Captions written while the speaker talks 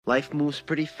Life moves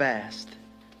pretty fast.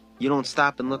 You don't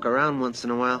stop and look around once in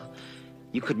a while,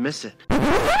 you could miss it.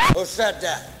 Who said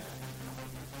that?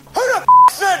 Who the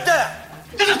said that?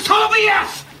 This is Toby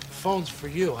F! Phone's for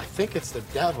you. I think it's the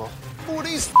devil. Who are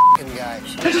these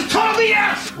guys? This is Toby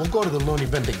F! We'll go to the loony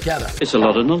bin together. It's a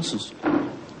lot of nonsense.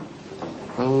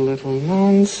 A little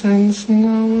nonsense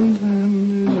now and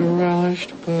then is relished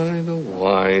by the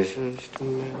wisest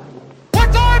men.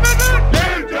 What time is it?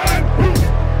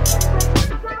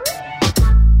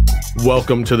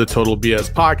 Welcome to the Total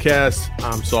BS Podcast.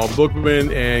 I'm Saul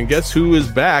Bookman, and guess who is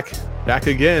back? Back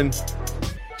again.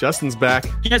 Justin's back.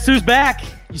 Guess who's back?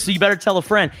 So you better tell a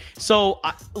friend. So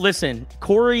listen,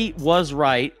 Corey was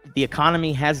right. The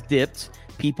economy has dipped.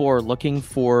 People are looking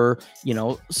for,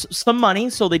 some money,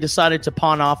 so they decided to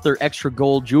pawn off their extra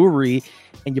gold jewelry,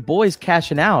 and your boy's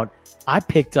cashing out. I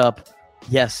picked up,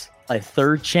 a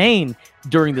third chain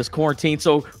during this quarantine.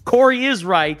 So Corey is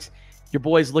right. Your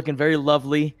boy's looking very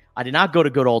lovely. I did not go to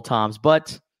good old Tom's,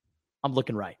 but I'm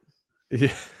looking right.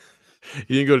 Yeah.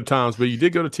 You didn't go to Tom's, but you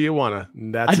did go to Tijuana.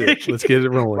 And that's it. Let's get it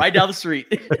rolling. Right down the street.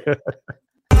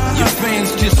 Your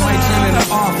fans just might turn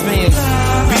into our fans.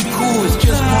 Be cool, it's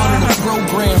just part of the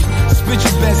program. Spit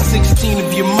your best 16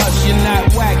 if you must. You're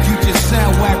not whack, you just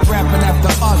sound whack rapping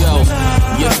after us. Yo,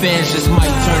 your fans just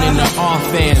might turn into our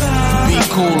fans. Be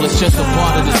cool, it's just a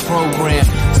part of this program.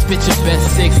 Spit your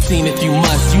best 16 if you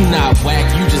must. You not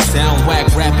whack, you just sound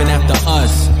whack rapping after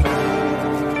us.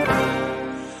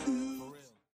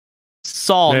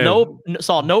 Saul,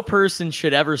 no person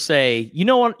should ever say, you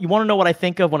know what, you want to know what I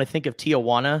think of when I think of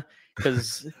Tijuana?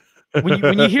 Because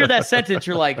when you hear that sentence,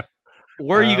 you're like,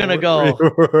 where are you going to go?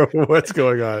 What's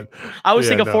going on? I always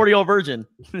think of 40-Year-Old Virgin.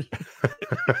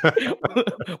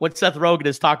 When Seth Rogen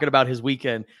is talking about his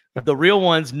weekend, the real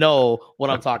ones know what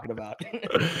I'm talking about.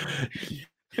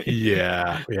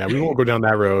 Yeah, we won't go down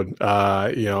that road.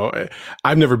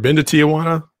 I've never been to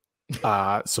Tijuana.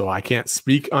 So I can't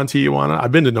speak on Tijuana.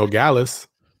 I've been to Nogales.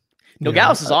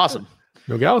 Nogales is awesome.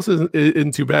 Nogales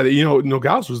isn't too bad.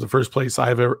 Nogales was the first place I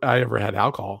ever had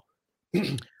alcohol.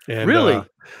 And, really?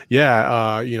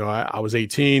 I was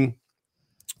 18,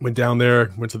 went down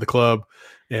there, went to the club,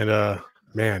 and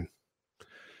man,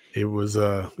 it was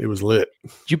lit.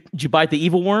 Did you bite the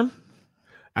evil worm?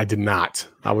 I did not.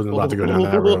 I wasn't allowed to go down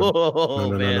that road.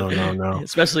 No.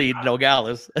 Especially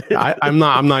Nogales. I'm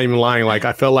not even lying. Like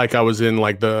I felt like I was in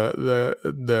like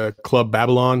the Club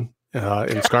Babylon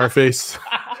in Scarface.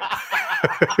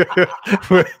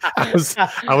 I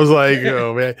was like,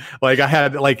 oh man, like I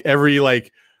had like every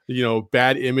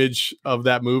bad image of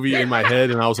that movie in my head,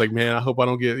 and I was like, man, I hope I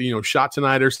don't get shot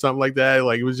tonight or something like that.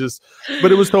 Like it was just,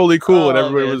 but it was totally cool, and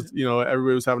everybody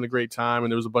was having a great time,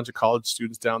 and there was a bunch of college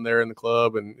students down there in the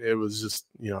club, and it was just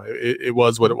it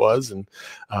was what it was, and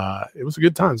it was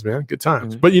good times, man, good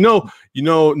times. Mm-hmm.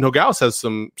 But Nogales has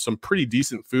some pretty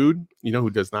decent food. You know who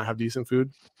does not have decent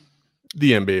food?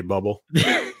 The NBA bubble.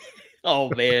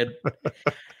 Oh man.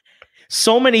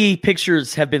 So many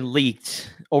pictures have been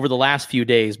leaked over the last few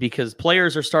days because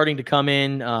players are starting to come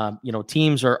in.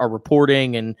 Teams are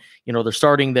reporting, and they're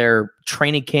starting their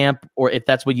training camp, or if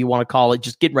that's what you want to call it,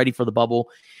 just getting ready for the bubble.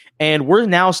 And we're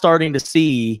now starting to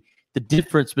see the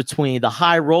difference between the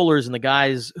high rollers and the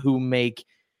guys who make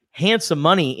handsome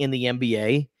money in the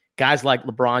NBA, guys like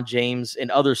LeBron James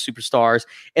and other superstars.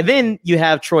 And then you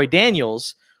have Troy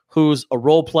Daniels, who's a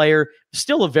role player,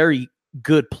 still a very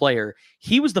good player.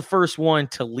 He was the first one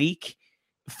to leak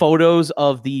photos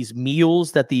of these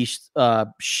meals that these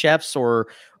chefs or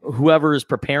whoever is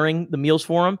preparing the meals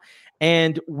for him.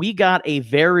 And we got a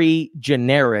very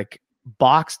generic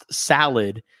boxed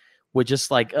salad with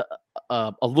just like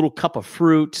a little cup of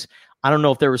fruit. I don't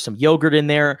know if there was some yogurt in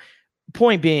there.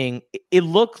 Point being, it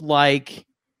looked like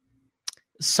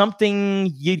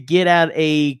something you'd get at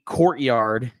a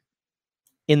courtyard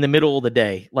in the middle of the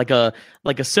day, like a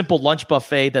simple lunch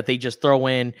buffet that they just throw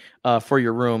in for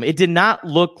your room. It did not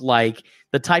look like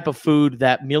the type of food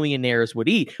that millionaires would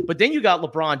eat. But then you got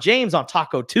LeBron James on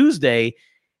Taco Tuesday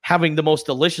having the most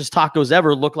delicious tacos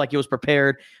ever, look like it was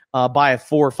prepared by a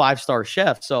 4 or 5-star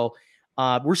chef. So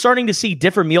we're starting to see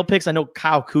different meal picks. I know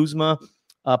Kyle Kuzma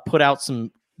put out some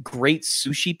great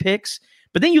sushi picks,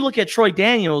 but then you look at Troy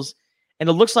Daniels and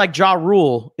it looks like Ja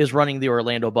Rule is running the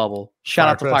Orlando bubble. Shout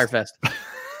out to Firefest.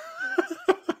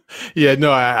 Yeah,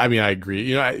 no, I mean, I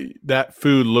agree. That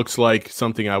food looks like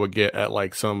something I would get at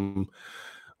like some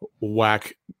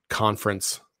whack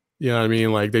conference. You know what I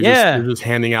mean? Like they're just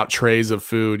handing out trays of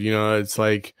food. It's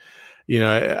like,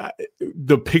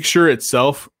 the picture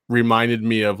itself reminded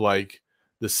me of like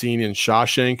the scene in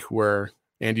Shawshank where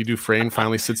Andy Dufresne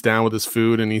finally sits down with his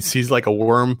food and he sees like a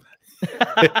worm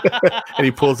and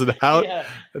he pulls it out, Yeah.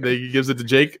 and then he gives it to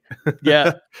Jake.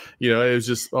 Yeah. You know, it was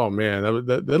just, oh man,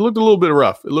 that looked a little bit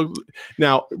rough. It looked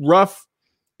now rough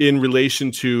in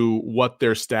relation to what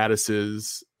their status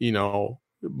is, you know,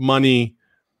 money,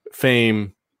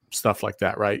 fame, stuff like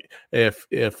that, right?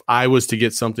 If I was to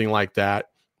get something like that,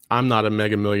 I'm not a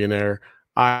mega millionaire.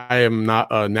 I am not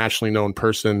a nationally known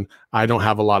person. I don't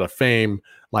have a lot of fame.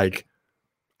 Like,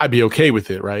 I'd be okay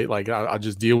with it, right? Like, I'll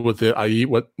just deal with it. I eat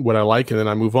what I like, and then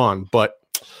I move on. But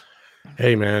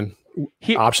hey, man,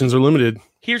 options are limited.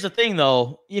 Here's the thing,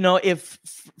 though. You know, if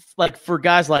like for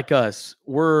guys like us,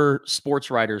 we're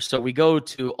sports writers, so we go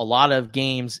to a lot of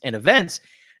games and events,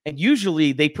 and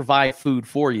usually they provide food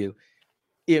for you.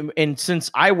 And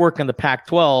since I work in the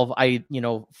Pac-12, I, you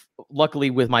know,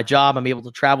 luckily with my job, I'm able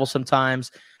to travel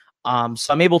sometimes. So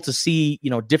I'm able to see, you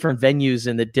know, different venues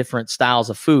and the different styles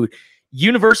of food.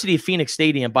 University of Phoenix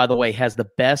Stadium, by the way, has the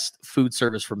best food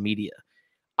service for media.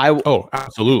 Oh,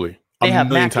 absolutely. They have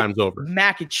million times over.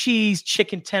 Mac and cheese,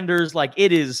 chicken tenders. Like,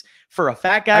 it is, for a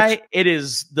fat guy, it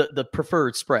is the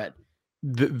preferred spread.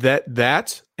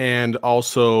 That and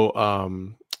also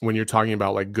when you're talking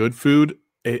about like good food,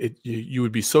 you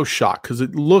would be so shocked because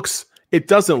it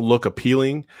doesn't look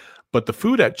appealing, but the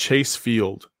food at Chase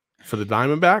Field for the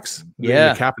Diamondbacks, in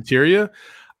the cafeteria,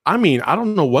 I mean, I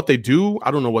don't know what they do, I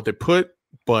don't know what they put,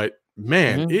 but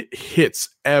man, it hits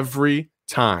every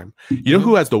time. You know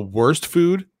who has the worst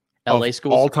food? LA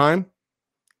schools all time?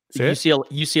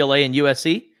 UCLA and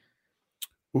USC.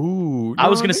 Ooh, I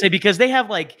was going to say, because they have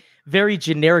like very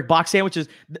generic box sandwiches.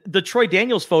 The Troy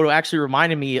Daniels photo actually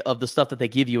reminded me of the stuff that they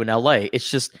give you in LA. It's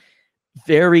just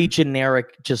very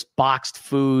generic, just boxed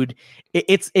food.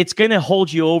 It's going to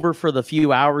hold you over for the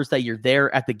few hours that you're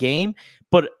there at the game.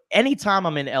 But anytime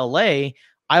I'm in LA,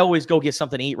 I always go get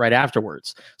something to eat right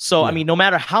afterwards. So, I mean, no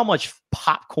matter how much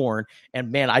popcorn,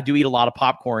 and man, I do eat a lot of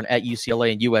popcorn at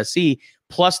UCLA and USC,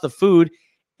 plus the food,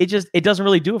 it doesn't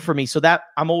really do it for me. So that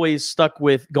I'm always stuck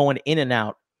with going in and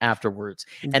out afterwards.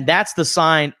 And that's the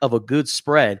sign of a good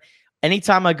spread.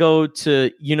 Anytime I go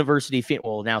to University,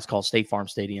 well, now it's called State Farm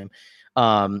Stadium.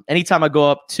 Anytime I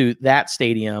go up to that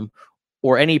stadium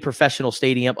or any professional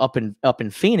stadium up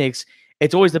in Phoenix,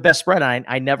 it's always the best spread.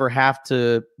 I never have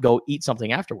to go eat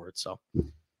something afterwards. So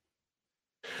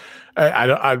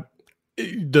the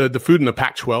food in the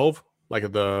Pac-12,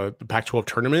 like the Pac-12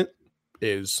 tournament,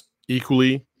 is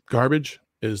equally garbage.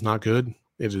 It is not good.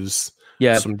 It is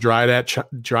some dried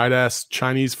ass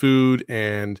Chinese food,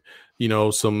 and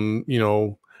some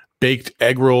baked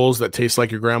egg rolls that taste like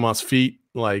your grandma's feet.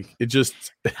 Like, it just.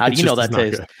 How do you know that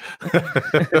taste?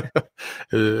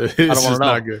 It's just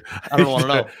not good. I don't want to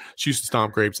know. She used to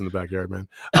stomp grapes in the backyard, man.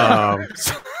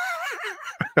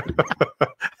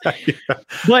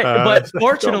 But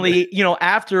fortunately,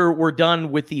 after we're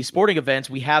done with the sporting events,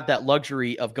 we have that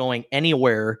luxury of going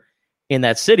anywhere in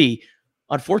that city.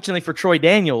 Unfortunately for Troy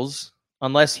Daniels,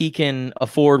 unless he can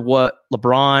afford what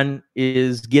LeBron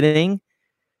is getting,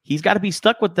 he's got to be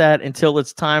stuck with that until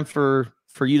it's time for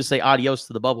you to say adios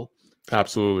to the bubble.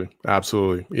 Absolutely.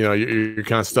 You're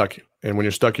kind of stuck. And when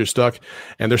you're stuck, you're stuck.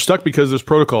 And they're stuck because there's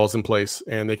protocols in place,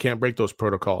 and they can't break those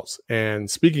protocols. And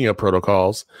speaking of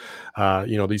protocols,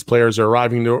 these players are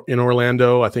arriving in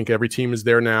Orlando. I think every team is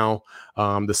there now.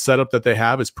 The setup that they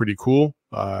have is pretty cool.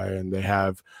 And they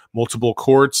have multiple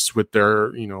courts with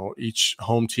their, each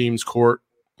home team's court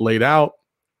laid out.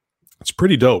 It's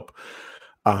pretty dope.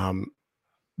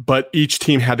 But each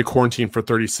team had to quarantine for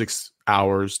 36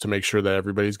 hours to make sure that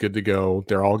everybody's good to go.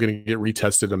 They're all going to get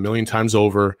retested a million times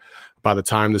over by the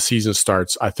time the season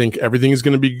starts. I think everything is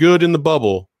going to be good in the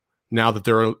bubble now that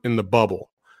they're in the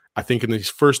bubble. I think in this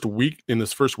first week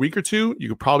or two, you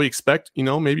could probably expect,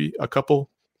 maybe a couple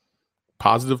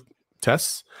positive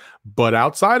tests. But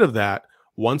outside of that,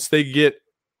 once they get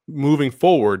moving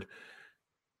forward,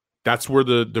 that's where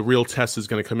the real test is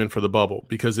going to come in for the bubble.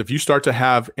 Because if you start to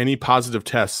have any positive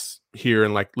tests here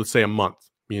in, like, let's say a month,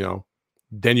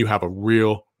 then you have a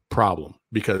real problem,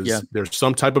 because there's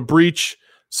some type of breach.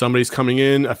 Somebody's coming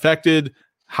in affected.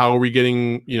 How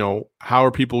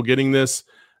are people getting this?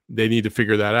 They need to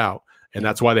figure that out. And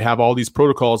that's why they have all these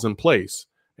protocols in place.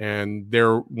 And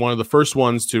they're one of the first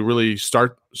ones to really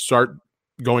start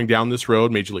going down this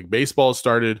road. Major League Baseball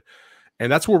started.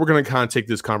 And that's where we're going to kind of take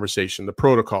this conversation, the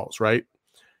protocols, right?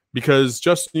 Because,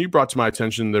 Justin, you brought to my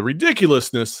attention the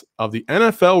ridiculousness of the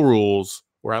NFL rules,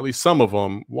 or at least some of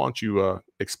them. Why don't you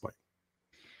explain?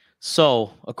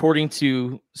 So, according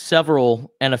to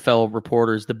several NFL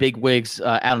reporters, the big wigs,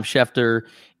 Adam Schefter,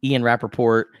 Ian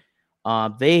Rappaport,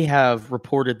 they have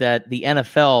reported that the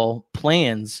NFL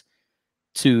plans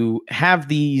to have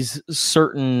these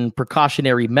certain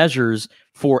precautionary measures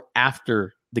for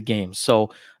after the game.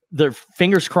 So their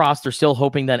fingers crossed, they're still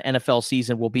hoping that NFL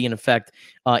season will be in effect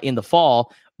in the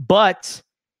fall, but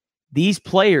these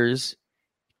players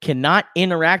cannot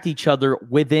interact each other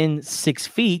within 6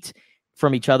 feet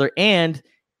from each other, and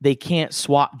they can't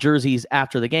swap jerseys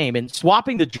after the game. And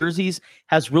swapping the jerseys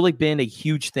has really been a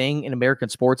huge thing in American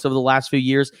sports over the last few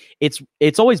years.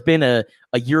 It's always been a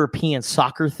European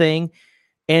soccer thing,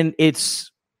 and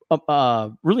it's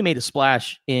really made a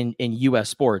splash in U.S.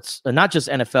 sports, not just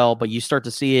NFL, but you start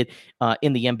to see it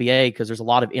in the NBA because there's a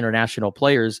lot of international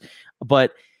players.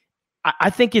 But I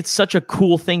think it's such a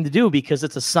cool thing to do because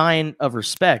it's a sign of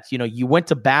respect. You know, you went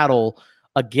to battle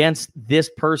against this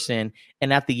person,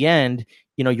 and at the end,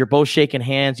 you know, you're both shaking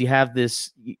hands. You have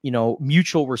this, you know,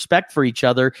 mutual respect for each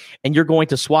other, and you're going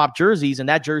to swap jerseys, and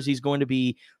that jersey is going to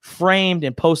be framed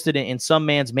and posted in some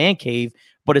man's man cave,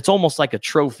 but it's almost like a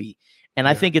trophy. And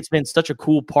I think it's been such a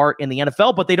cool part in the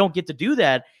NFL, but they don't get to do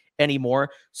that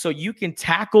anymore. So you can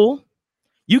tackle,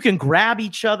 you can grab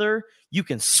each other, you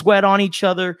can sweat on each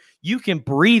other, you can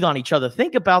breathe on each other.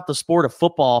 Think about the sport of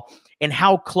football and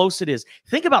how close it is.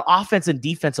 Think about offense and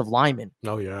defensive linemen.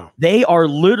 Oh, yeah. They are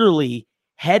literally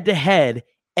head-to-head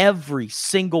every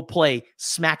single play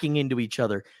smacking into each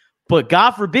other. But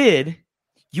God forbid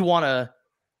you want to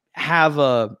have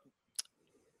a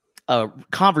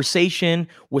conversation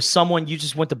with someone you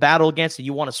just went to battle against and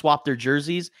you want to swap their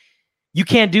jerseys. You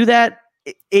can't do that.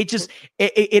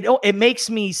 It makes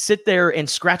me sit there and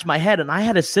scratch my head. And I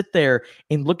had to sit there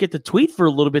and look at the tweet for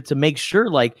a little bit to make sure,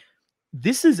 like,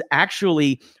 this is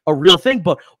actually a real thing.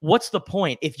 But what's the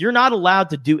point? If you're not allowed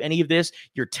to do any of this,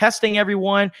 you're testing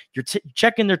everyone, you're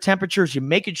checking their temperatures, you're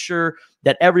making sure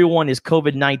that everyone is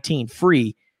COVID-19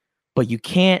 free, but you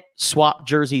can't swap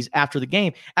jerseys after the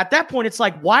game. At that point, it's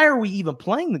like, why are we even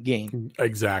playing the game?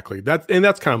 Exactly. That's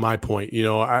kind of my point. You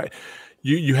know,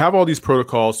 you have all these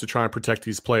protocols to try and protect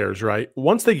these players, right?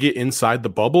 Once they get inside the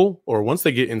bubble or once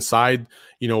they get inside,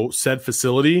 you know, said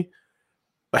facility,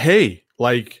 hey,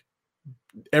 like,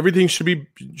 everything should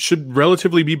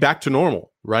relatively be back to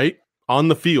normal, right? On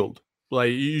the field.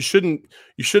 Like, you shouldn't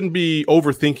be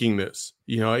overthinking this,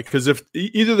 you know, because if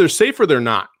either they're safe or they're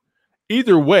not.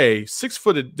 Either way, 6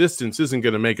 foot distance isn't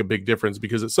going to make a big difference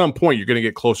because at some point you're going to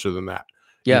get closer than that.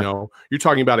 Yeah. You know, you're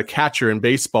talking about a catcher in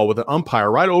baseball with an umpire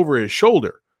right over his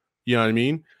shoulder. You know what I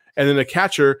mean? And then a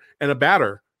catcher and a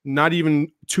batter, not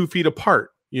even 2 feet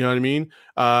apart. You know what I mean?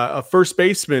 A first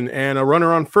baseman and a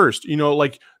runner on first, you know,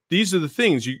 like, these are the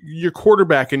things, your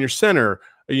quarterback and your center,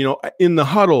 you know, in the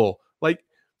huddle, like,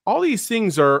 all these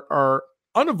things are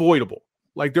unavoidable.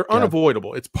 Like, they're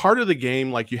unavoidable. It's part of the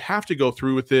game. Like, you have to go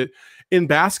through with it. In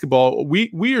basketball,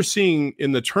 we are seeing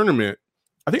in the tournament,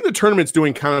 I think the tournament's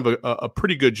doing kind of a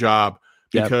pretty good job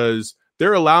because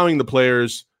they're allowing the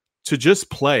players to just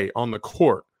play on the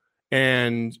court.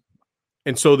 And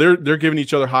so they're giving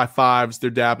each other high fives. They're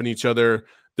dabbing each other.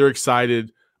 They're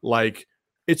excited. Like,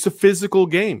 it's a physical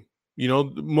game. You know,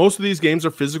 most of these games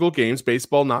are physical games,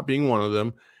 baseball not being one of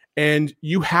them. And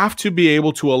you have to be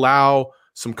able to allow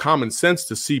some common sense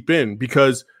to seep in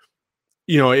because,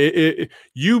 you know,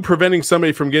 you preventing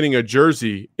somebody from getting a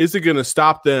jersey isn't going to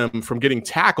stop them from getting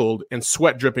tackled and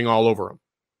sweat dripping all over them.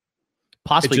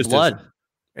 Possibly blood. Isn't.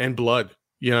 And blood.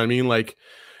 You know what I mean? Like,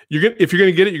 if you're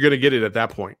going to get it, you're going to get it at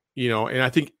that point. You know, and I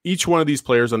think each one of these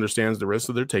players understands the risk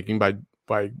that they're taking by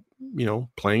you know,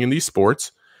 playing in these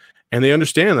sports, and they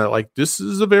understand that, like, this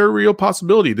is a very real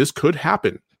possibility. This could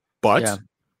happen, but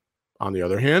on the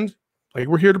other hand, like,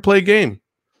 we're here to play a game.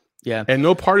 Yeah, and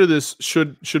no part of this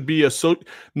should be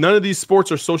none of these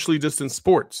sports are socially distant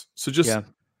sports. So just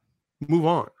move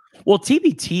on. Well,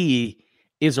 TBT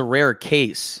is a rare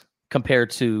case compared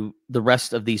to the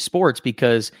rest of these sports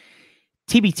because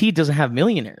TBT doesn't have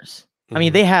millionaires. I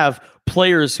mean, they have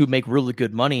players who make really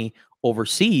good money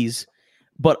overseas,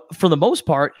 but for the most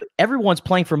part, everyone's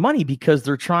playing for money because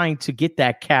they're trying to get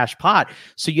that cash pot.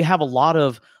 So you have a lot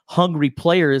of hungry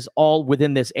players all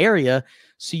within this area.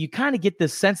 So you kind of get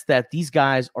this sense that these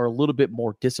guys are a little bit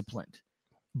more disciplined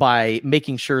by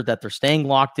making sure that they're staying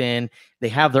locked in. They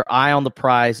have their eye on the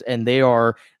prize, and they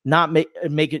are not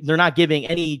they're not giving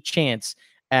any chance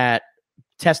at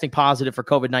testing positive for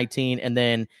COVID-19 and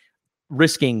then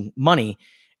risking money.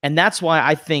 And that's why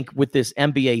I think with this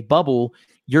NBA bubble,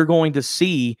 you're going to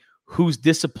see who's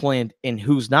disciplined and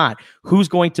who's not, who's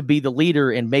going to be the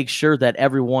leader and make sure that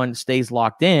everyone stays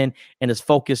locked in and is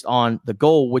focused on the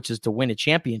goal, which is to win a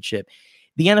championship.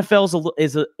 The NFL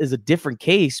is a different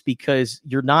case because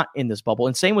you're not in this bubble.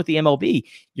 And same with the MLB.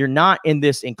 You're not in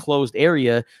this enclosed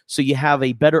area, so you have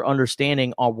a better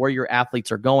understanding on where your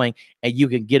athletes are going, and you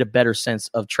can get a better sense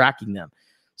of tracking them.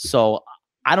 So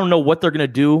I don't know what they're going to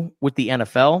do with the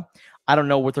NFL. I don't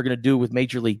know what they're going to do with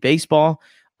Major League Baseball.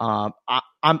 I'm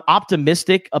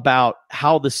optimistic about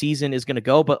how the season is going to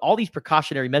go, but all these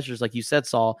precautionary measures, like you said,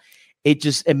 Saul,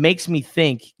 it makes me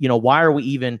think, why are we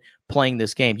even playing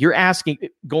this game? You're asking,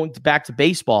 going back to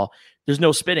baseball, there's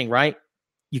no spitting, right?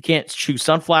 You can't chew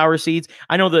sunflower seeds.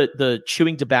 I know the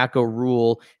chewing tobacco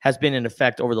rule has been in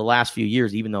effect over the last few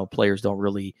years, even though players don't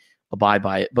really abide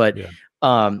by it. But,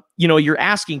 you're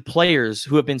asking players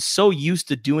who have been so used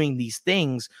to doing these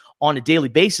things on a daily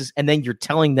basis, and then you're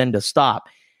telling them to stop.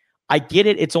 I get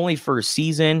it. It's only for a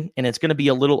season, and it's going to be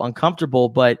a little uncomfortable,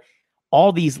 but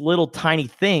all these little tiny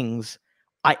things,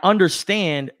 I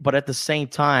understand, but at the same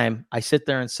time, I sit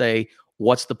there and say,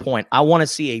 what's the point? I want to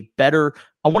see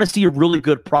a really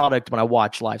good product when I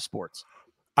watch live sports.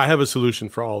 I have a solution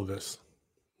for all of this.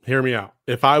 Hear me out.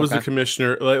 If I was the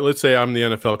commissioner, let's say I'm the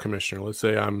NFL commissioner. Let's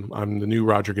say I'm the new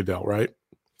Roger Goodell, right?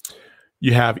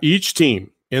 You have each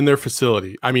team in their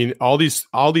facility. I mean, all these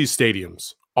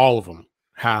stadiums, all of them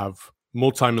have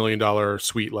multi-million-dollar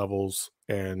suite levels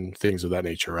and things of that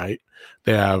nature, right?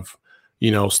 They have,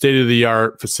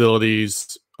 state-of-the-art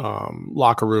facilities,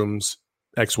 locker rooms,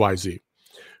 XYZ.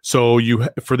 So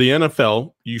for the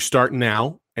NFL, you start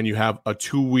now and you have a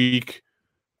 2-week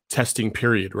testing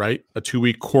period, right? A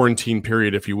 2-week quarantine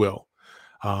period, if you will.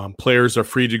 Players are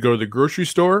free to go to the grocery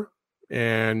store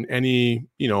and any,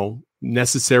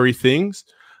 necessary things,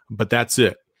 but that's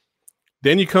it.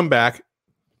 Then you come back,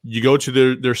 you go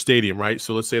to their stadium, right?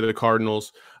 So let's say the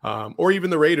Cardinals or even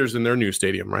the Raiders in their new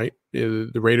stadium, right? The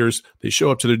Raiders, they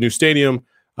show up to their new stadium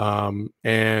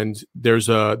and there's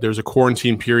a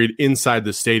quarantine period inside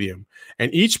the stadium.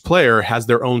 And each player has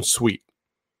their own suite,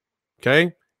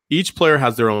 okay? Each player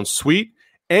has their own suite,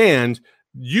 and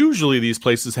usually these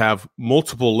places have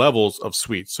multiple levels of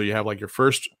suites. So you have like your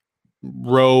first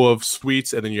row of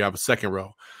suites, and then you have a second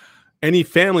row. Any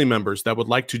family members that would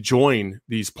like to join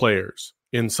these players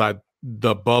inside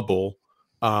the bubble,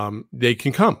 they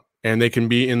can come and they can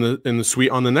be in the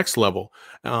suite on the next level,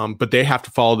 but they have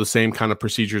to follow the same kind of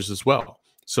procedures as well.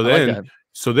 So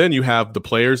then you have the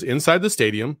players inside the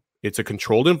stadium. It's a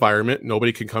controlled environment.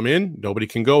 Nobody can come in, nobody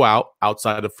can go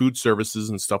outside of food services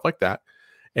and stuff like that.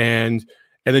 And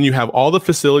then you have all the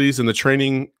facilities and the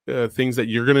training things that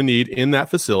you're going to need in that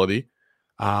facility.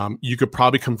 You could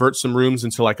probably convert some rooms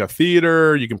into like a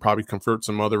theater. You can probably convert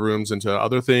some other rooms into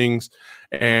other things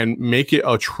and make it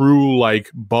a true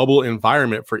like bubble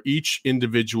environment for each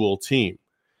individual team.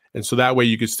 And so that way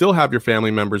you could still have your family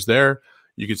members there.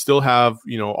 You could still have,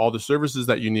 all the services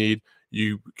that you need.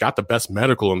 You got the best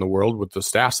medical in the world with the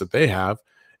staffs that they have.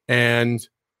 And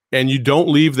you don't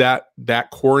leave that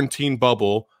quarantine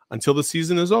bubble until the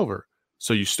season is over.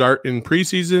 So you start in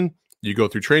preseason, you go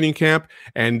through training camp,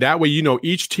 and that way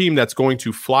each team that's going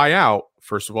to fly out.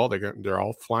 First of all, they're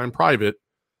all flying private,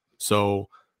 so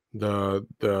the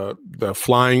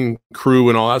flying crew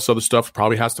and all that other stuff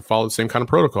probably has to follow the same kind of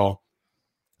protocol.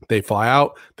 They fly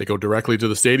out, they go directly to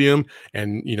the stadium,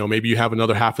 and maybe you have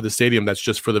another half of the stadium that's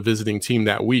just for the visiting team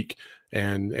that week,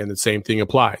 and the same thing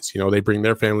applies. They bring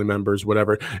their family members,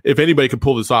 whatever. If anybody could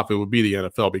pull this off, it would be the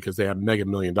NFL because they have mega $1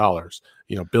 million,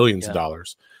 billions of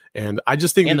dollars. And I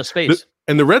just think the space.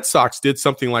 And the Red Sox did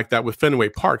something like that with Fenway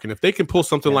Park. And if they can pull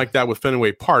something like that with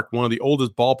Fenway Park, one of the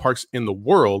oldest ballparks in the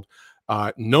world,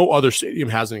 no other stadium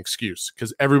has an excuse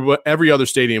because every other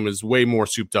stadium is way more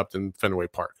souped up than Fenway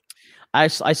Park. I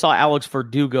saw Alex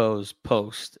Verdugo's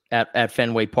post at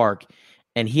Fenway Park,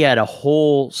 and he had a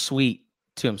whole suite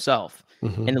to himself,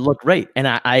 and it looked great. And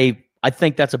I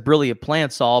think that's a brilliant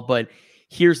plan, Saul. But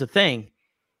here's the thing: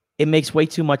 it makes way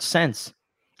too much sense.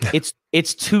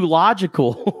 It's too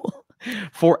logical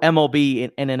for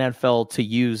MLB and NFL to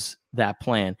use that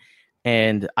plan.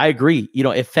 And I agree.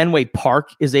 If Fenway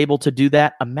Park is able to do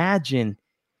that, imagine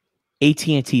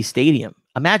AT&T Stadium.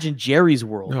 Imagine Jerry's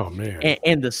World. Oh man,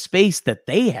 and the space that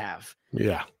they have.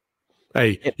 Yeah.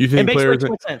 Hey, you think players?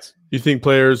 You think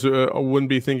players wouldn't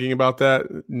be thinking about that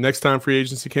next time free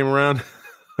agency came around?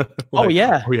 Oh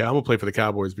yeah. I'm gonna play for the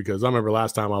Cowboys because I remember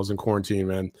last time I was in quarantine,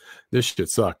 man. This shit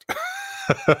sucked.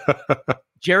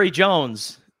 Jerry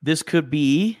Jones, this could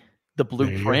be the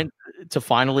blueprint to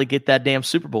finally get that damn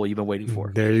Super Bowl you've been waiting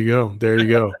for. There you go.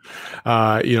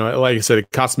 Like I said,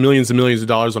 it costs millions and millions of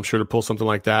dollars, I'm sure, to pull something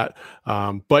like that.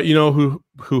 But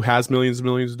who has millions and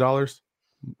millions of dollars?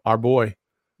 Our boy.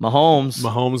 Mahomes,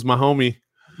 my homie.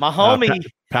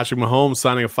 Patrick Mahomes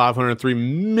signing a $503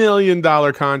 million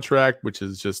contract, which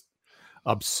is just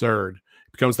absurd.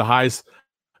 He becomes the highest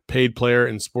paid player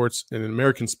in sports in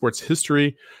American sports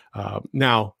history.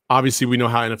 Now, obviously, we know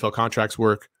how NFL contracts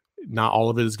work. Not all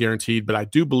of it is guaranteed, but I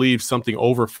do believe something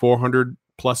over 400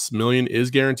 plus million is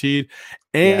guaranteed.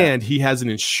 And he has an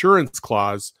insurance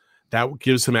clause that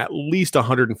gives him at least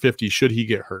 150 should he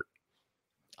get hurt.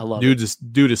 I love it.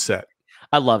 Dude is set.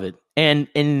 I love it. And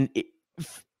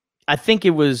I think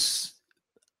it was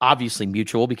obviously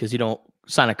mutual, because you don't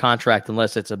sign a contract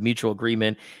unless it's a mutual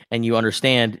agreement and you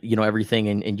understand, everything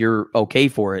and you're okay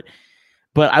for it.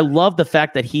 But I love the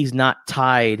fact that he's not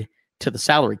tied to the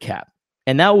salary cap.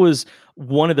 And that was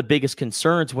one of the biggest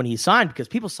concerns when he signed, because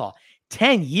people saw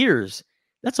 10 years.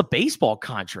 That's a baseball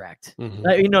contract.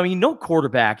 Mm-hmm. No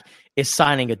quarterback is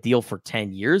signing a deal for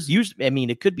 10 years. Usually,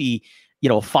 it could be,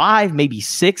 5, maybe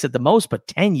 6 at the most, but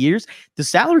 10 years, the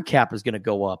salary cap is going to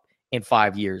go up in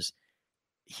 5 years.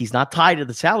 He's not tied to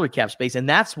the salary cap space. And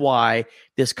that's why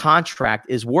this contract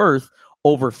is worth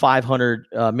over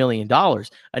 $500 million.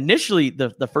 Initially,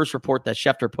 the first report that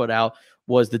Schefter put out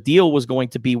was the deal was going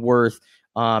to be worth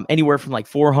anywhere from like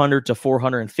 400 to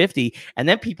 450. And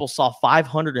then people saw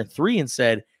 503 and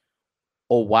said,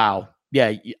 oh, wow.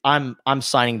 Yeah, I'm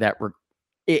signing that.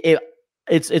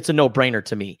 It's a no-brainer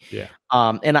to me. Yeah.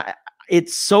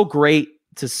 It's so great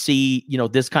to see,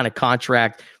 this kind of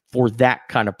contract for that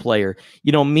kind of player.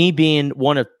 Me being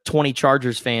one of 20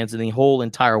 Chargers fans in the whole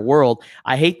entire world,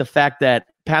 I hate the fact that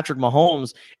Patrick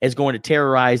Mahomes is going to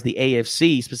terrorize the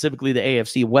AFC, specifically the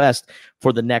AFC West,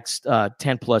 for the next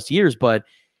 10 plus years. But,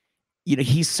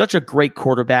 he's such a great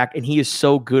quarterback and he is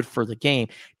so good for the game.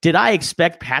 Did I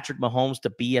expect Patrick Mahomes to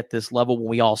be at this level when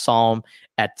we all saw him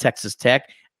at Texas Tech?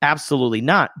 Absolutely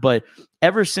not. But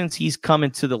ever since he's come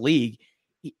into the league,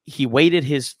 he waited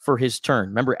for his turn.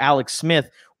 Remember, Alex Smith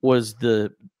was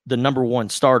the number one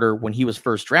starter when he was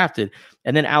first drafted.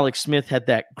 And then Alex Smith had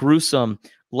that gruesome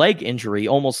leg injury,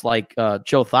 almost like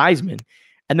Joe Theismann.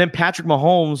 And then Patrick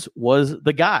Mahomes was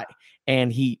the guy.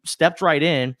 And he stepped right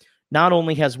in, not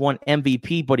only has won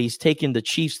MVP, but he's taken the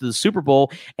Chiefs to the Super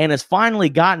Bowl and has finally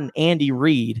gotten Andy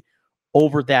Reid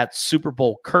over that Super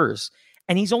Bowl curse.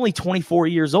 And he's only 24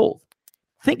 years old.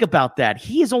 Think about that.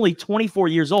 He is only 24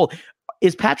 years old.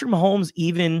 Is Patrick Mahomes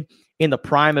even in the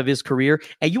prime of his career?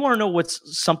 And you want to know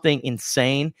what's something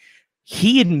insane?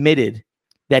 He admitted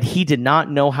that he did not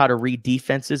know how to read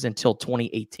defenses until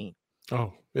 2018.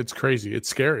 Oh, it's crazy. It's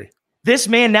scary. This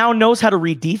man now knows how to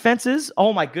read defenses.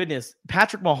 Oh my goodness.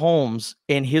 Patrick Mahomes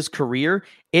in his career,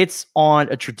 it's on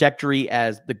a trajectory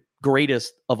as the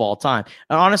greatest of all time.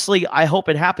 And honestly, I hope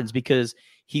it happens because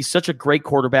he's such a great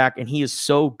quarterback and he is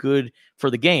so good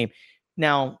for the game.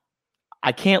 Now,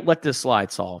 I can't let this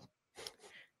slide, Saul.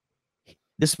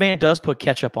 This man does put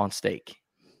ketchup on steak.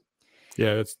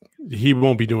 Yeah, he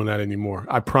won't be doing that anymore.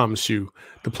 I promise you.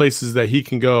 The places that he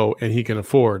can go and he can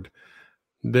afford,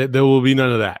 there will be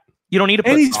none of that. You don't need to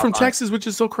put. And he's from Texas, which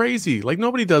is so crazy. Like,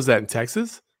 nobody does that in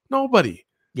Texas. Nobody.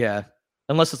 Yeah,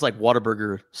 unless it's like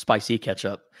Whataburger spicy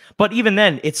ketchup. But even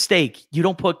then, it's steak. You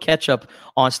don't put ketchup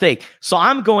on steak. So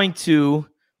I'm going to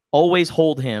always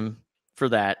hold him for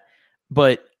that.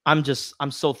 But I'm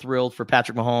so thrilled for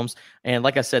Patrick Mahomes. And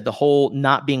like I said, the whole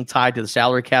not being tied to the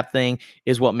salary cap thing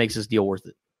is what makes this deal worth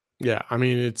it. Yeah, I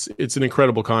mean, it's an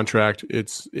incredible contract.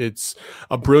 It's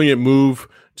a brilliant move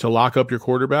to lock up your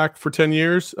quarterback for 10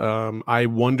 years. I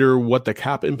wonder what the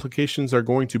cap implications are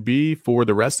going to be for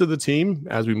the rest of the team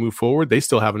as we move forward. They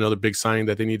still have another big signing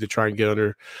that they need to try and get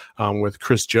under with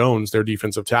Chris Jones, their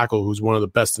defensive tackle, who's one of the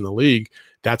best in the league.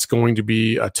 That's going to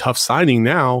be a tough signing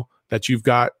now that you've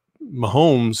got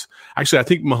Mahomes. Actually, I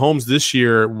think Mahomes this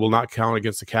year will not count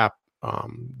against the cap.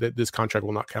 That this contract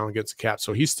will not count against the cap.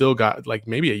 So he's still got like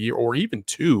maybe a year or even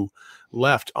 2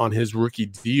 left on his rookie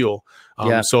deal.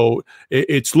 So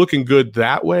it's looking good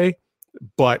that way.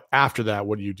 But after that,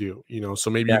 what do you do?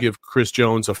 So maybe you give Chris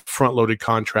Jones a front-loaded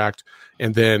contract,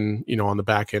 and then on the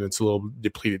back end it's a little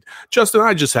depleted. Justin,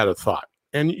 I just had a thought,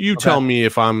 and you tell me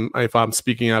if I'm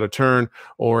speaking out of turn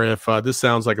or if this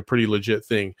sounds like a pretty legit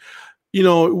thing.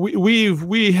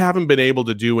 We haven't been able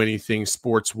to do anything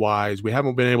sports wise. We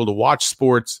haven't been able to watch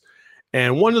sports.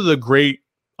 And one of the great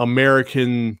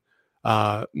American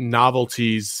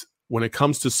novelties when it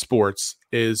comes to sports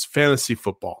is fantasy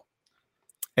football.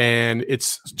 And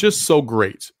it's just so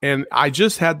great. And I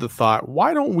just had the thought,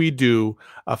 why don't we do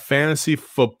a fantasy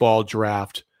football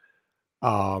draft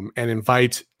and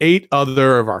invite 8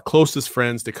 other of our closest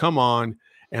friends to come on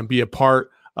and be a part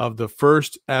of the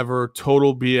first ever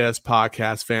Total BS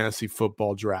podcast fantasy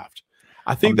football draft.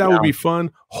 I think that would be fun.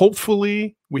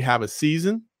 Hopefully we have a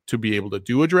season to be able to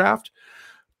do a draft,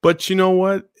 But you know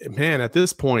what, man? At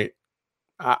this point,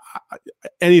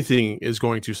 anything is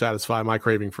going to satisfy my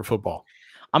craving for football.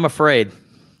 I'm afraid.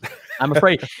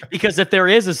 Because if there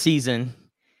is a season,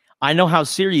 I know how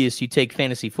serious you take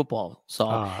fantasy football. So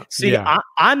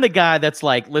I'm the guy that's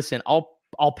like, listen,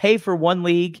 I'll pay for one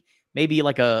league, maybe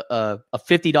like a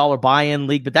 $50 buy-in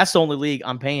league, but that's the only league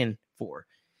I'm paying for.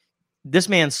 This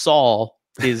man Saul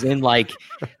is in like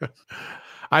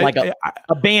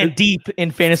a band deep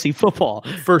in fantasy football.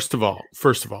 First of all,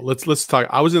 let's talk.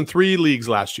 I was in 3 leagues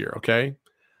last year. Okay.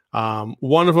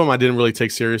 One of them I didn't really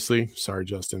take seriously. Sorry,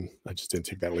 Justin. I just didn't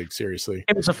take that league seriously.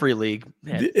 It was a free league.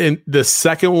 In the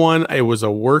second one, it was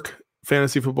a work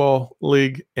fantasy football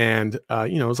league. And,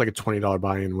 it was like a $20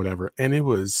 buy-in, whatever. And it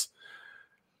was,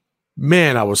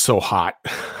 man, I was so hot.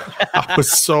 I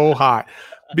was so hot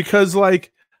because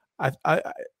like,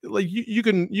 you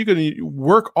can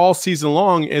work all season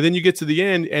long and then you get to the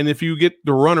end. And if you get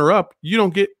the runner up, you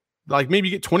don't get like, maybe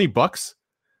you get $20.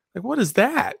 Like, what is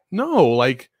that? No,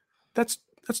 like that's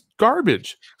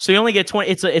garbage. So you only get 20.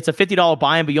 It's a $50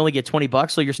 buy-in, but you only get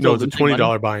 $20. So you're still it's a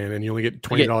 $20 buy-in, and you only get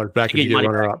 $20 back if you get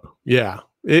runner up. Yeah,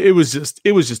 it was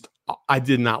just. I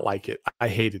did not like it. I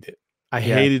hated it. I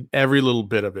hated every little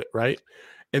bit of it. Right,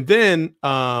 and then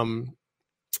I'm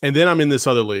in this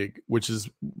other league, which is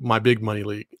my big money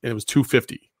league, and it was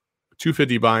 $250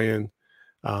 buy-in.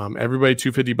 Everybody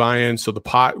 $250 buy-in. So the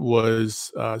pot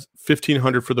was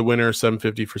 $1,500 for the winner,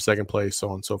 $750 for second place, so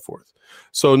on and so forth.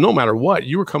 So no matter what,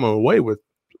 you were coming away with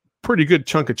pretty good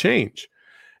chunk of change.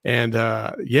 And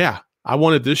I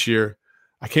won it this year.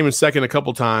 I came in second a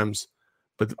couple times,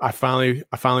 but I finally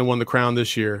won the crown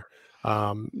this year.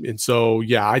 And so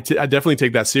I definitely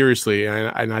take that seriously,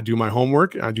 and I do my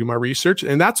homework, and I do my research,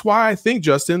 and that's why I think,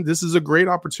 Justin, this is a great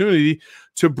opportunity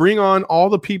to bring on all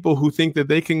the people who think that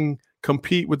they can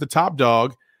compete with the top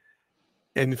dog.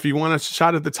 And if you want a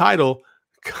shot at the title,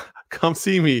 come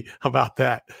see me about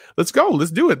that. Let's go. Let's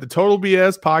do it. The Total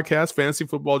BS Podcast Fantasy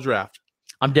Football Draft.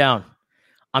 I'm down.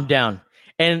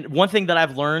 And one thing that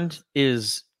I've learned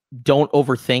is don't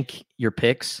overthink your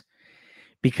picks,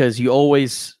 because you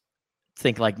always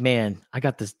think like, man, I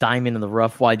got this diamond in the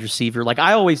rough wide receiver. Like,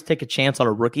 I always take a chance on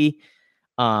a rookie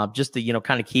just to,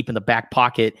 kind of keep in the back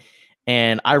pocket.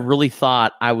 And I really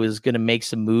thought I was going to make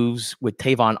some moves with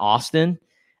Tavon Austin,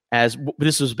 as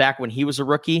this was back when he was a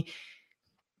rookie.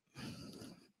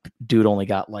 Dude only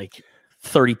got like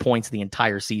 30 points the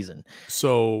entire season.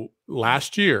 So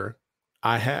last year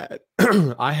I had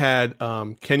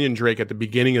Kenyon Drake at the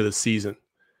beginning of the season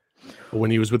when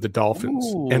he was with the Dolphins.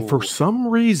 Ooh. And for some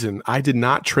reason, I did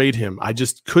not trade him. I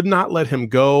just could not let him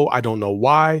go. I don't know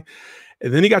why.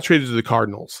 And then he got traded to the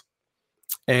Cardinals.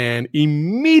 And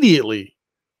immediately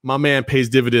my man pays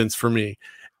dividends for me.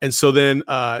 And so then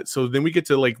we get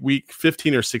to like week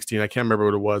 15 or 16. I can't remember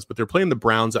what it was, but they're playing the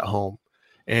Browns at home.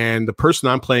 And the person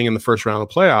I'm playing in the first round of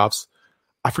playoffs,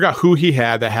 I forgot who he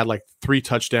had that had like 3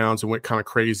 touchdowns and went kind of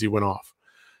crazy, went off.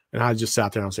 And I just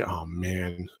sat there and I was like, oh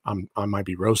man, I might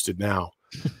be roasted now.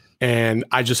 And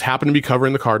I just happened to be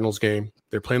covering the Cardinals game.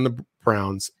 They're playing the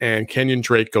Browns, and Kenyon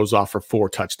Drake goes off for 4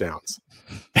 touchdowns.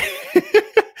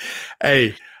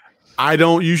 Hey, I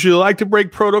don't usually like to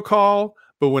break protocol,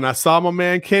 but when I saw my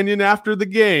man Kenyon after the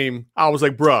game, I was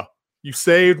like, bruh, you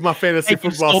saved my fantasy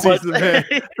football season, man.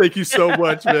 Thank you so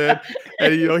much, man.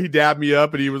 And, he dabbed me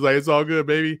up, and he was like, it's all good,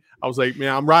 baby. I was like,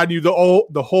 man, I'm riding you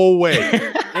the whole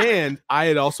way. And I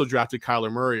had also drafted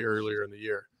Kyler Murray earlier in the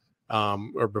year,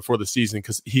 or before the season,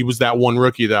 because he was that one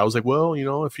rookie that I was like, well,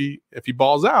 if he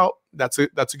balls out, that's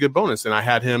a good bonus. And I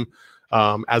had him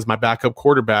as my backup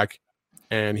quarterback,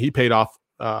 and he paid off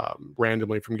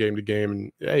randomly from game to game.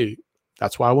 And hey,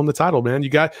 that's why I won the title, man.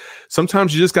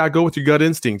 Sometimes you just got to go with your gut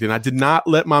instinct. And I did not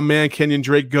let my man Kenyon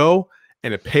Drake go,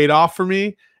 and it paid off for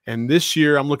me. And this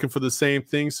year I'm looking for the same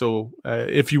thing. So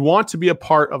if you want to be a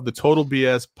part of the Total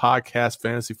BS Podcast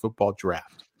Fantasy Football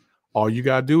Draft, all you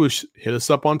got to do is hit us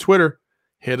up on Twitter.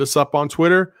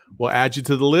 We'll add you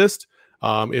to the list.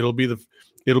 It'll be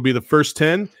the first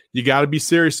 10. You got to be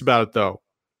serious about it though,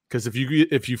 because if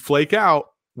you flake out,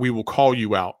 we will call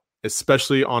you out,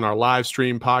 especially on our live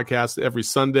stream podcast every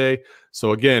Sunday.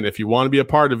 So again, if you want to be a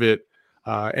part of it,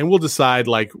 and we'll decide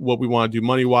like what we want to do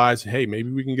money wise. Hey,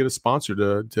 maybe we can get a sponsor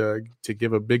to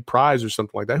give a big prize or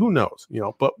something like that. Who knows?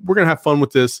 But we're gonna have fun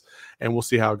with this, and we'll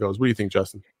see how it goes. What do you think,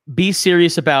 Justin? Be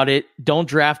serious about it. Don't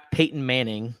draft Peyton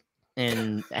Manning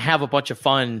and have a bunch of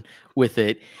fun with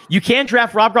it. You can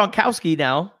draft Rob Gronkowski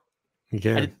now. You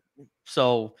can.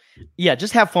 So yeah,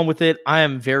 just have fun with it. I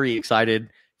am very excited.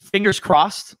 Fingers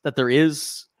crossed that there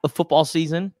is a football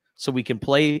season, so we can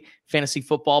play fantasy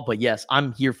football. But yes,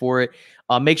 I'm here for it.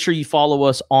 Make sure you follow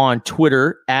us on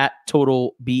Twitter at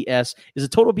Total BS. Is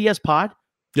it Total BS Pod?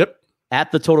 Yep.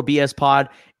 At the Total BS Pod.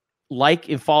 Like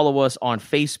and follow us on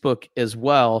Facebook as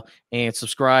well, and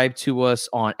subscribe to us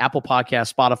on Apple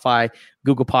Podcasts, Spotify,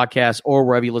 Google Podcasts, or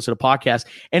wherever you listen to podcasts.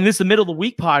 And this is the middle of the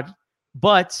week pod,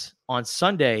 but on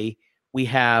Sunday, we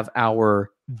have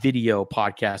our video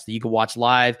podcast that you can watch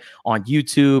live on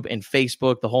YouTube and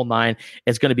Facebook, the whole nine.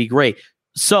 It's going to be great.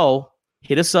 So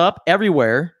hit us up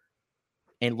everywhere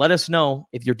and let us know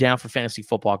if you're down for fantasy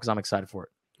football, because I'm excited for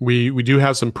it. We do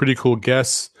have some pretty cool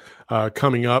guests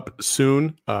coming up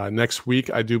soon. Next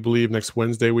week, I do believe next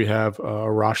Wednesday, we have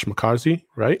Arash Markazi,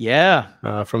 right? Yeah.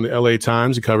 From the LA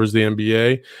Times. He covers the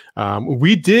NBA.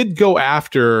 We did go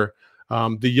after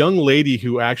the young lady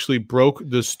who actually broke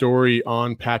the story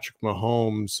on Patrick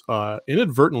Mahomes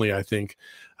inadvertently, I think.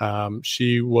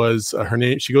 She was her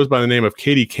name. She goes by the name of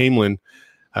Katie Camlin.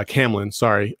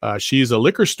 She's a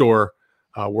liquor store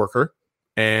worker.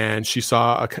 And she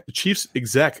saw a Chiefs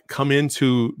exec come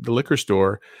into the liquor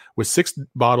store with 6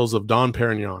 bottles of Dom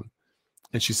Perignon.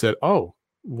 And she said, "Oh,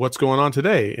 what's going on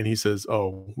today?" And he says,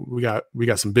 "Oh, we got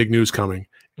some big news coming.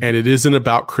 And it isn't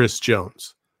about Chris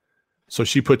Jones." So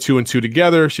she put 2 and 2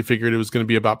 together. She figured it was going to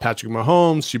be about Patrick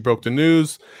Mahomes. She broke the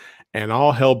news, and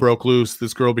all hell broke loose.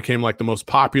 This girl became like the most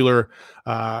popular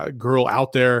girl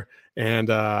out there. And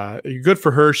good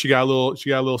for her. She got a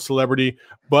little celebrity,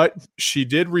 but she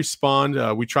did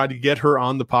respond. We tried to get her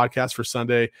on the podcast for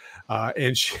Sunday,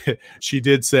 and she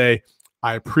did say,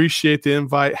 "I appreciate the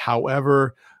invite.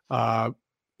 However,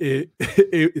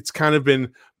 it's kind of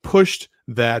been pushed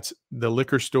that the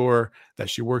liquor store that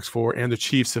she works for and the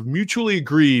Chiefs have mutually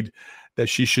agreed that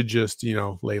she should just,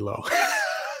 lay low,"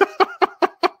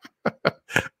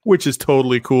 which is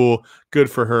totally cool. Good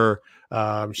for her.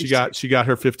 She got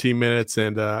her 15 minutes,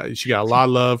 and she got a lot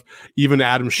of love. Even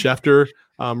Adam Schefter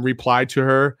replied to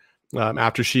her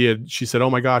after she said, "Oh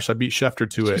my gosh, I beat Schefter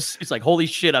to it." It's like, holy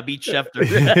shit, I beat Schefter.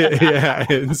 Yeah,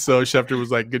 and so Schefter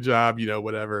was like, "Good job,"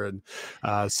 whatever. And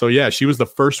so yeah, she was the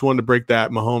first one to break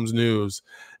that Mahomes news,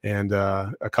 and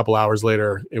a couple hours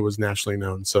later, it was nationally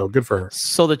known. So good for her.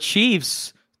 So the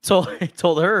Chiefs told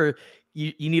her,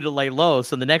 you need to lay low.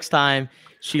 So the next time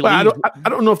she leaves, I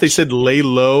don't know if they said lay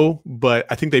low, but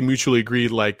I think they mutually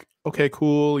agreed, like, okay,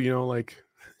 cool, like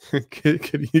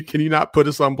can you not put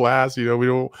us on blast? We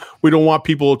don't want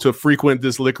people to frequent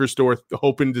this liquor store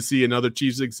hoping to see another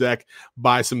Chiefs exec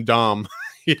buy some Dom.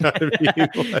 You know what I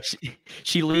mean? Like,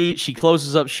 she leaves, she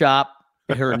closes up shop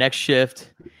at her next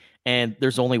shift, and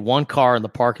there's only one car in the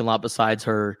parking lot besides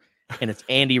her, and it's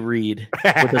Andy Reid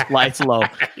with his lights low.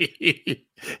 He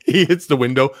hits the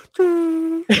window.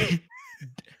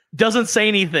 Doesn't say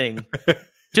anything.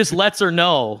 Just lets her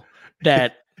know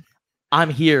that I'm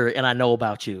here and I know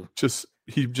about you.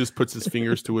 He just puts his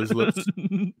fingers to his lips.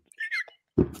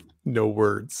 No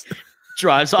words.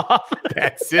 Drives off.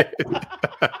 That's it.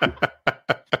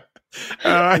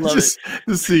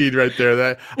 The scene right there.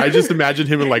 That I just imagine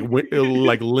him in like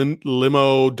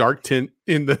limo dark tint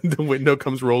in the window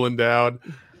comes rolling down.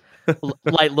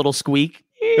 Light little squeak.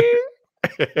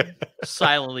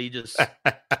 Silently just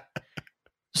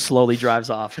slowly drives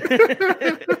off.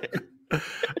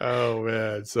 Oh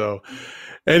man. So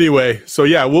anyway,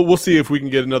 yeah, we'll see if we can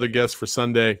get another guest for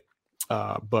Sunday.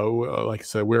 But like I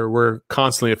said, we're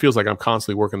constantly, it feels like I'm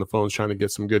constantly working the phones trying to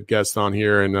get some good guests on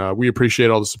here. And we appreciate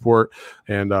all the support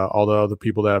and all the other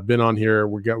people that have been on here.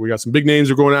 We got some big names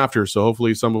we're going after. So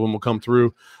hopefully some of them will come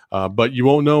through. But you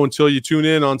won't know until you tune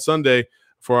in on Sunday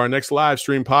for our next live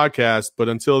stream podcast. But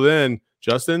until then,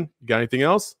 Justin, you got anything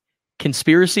else?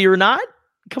 Conspiracy or not?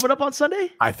 Coming up on Sunday?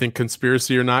 I think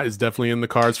Conspiracy or Not is definitely in the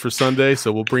cards for Sunday,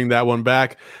 so we'll bring that one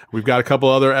back. We've got a couple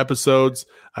other episodes,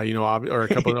 or a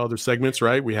couple of other segments,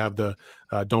 right? We have the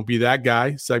Don't Be That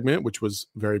Guy segment, which was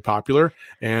very popular,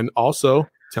 and also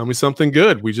Tell Me Something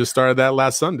Good. We just started that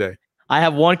last Sunday. I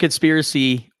have one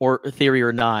conspiracy or theory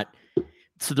or not.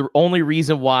 So the only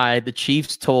reason why the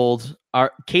Chiefs told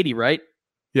Katie, right?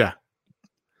 Yeah.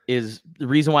 Is the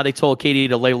reason why they told Katie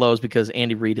to lay low is because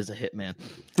Andy Reid is a hitman.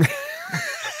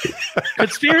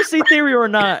 Conspiracy theory or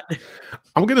not?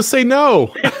 I'm going to say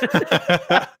no.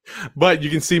 But you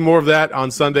can see more of that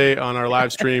on Sunday on our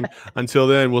live stream. Until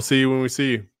then, we'll see you when we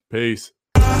see you. Peace.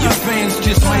 Your fans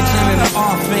just might turn into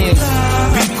our fans.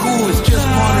 Be cool, it's just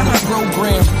part of the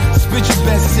program. Spit your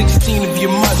best 16 if you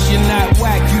must. You're not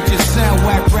whack, you just sound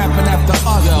whack rapping after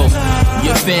us. Yo,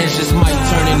 your fans just might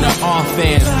turn into our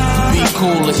fans. Be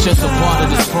cool, it's just a part of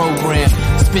this program.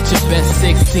 Spit your best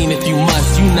 16 if you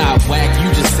must. You not whack, you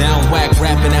just sound whack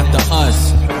rapping after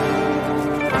us.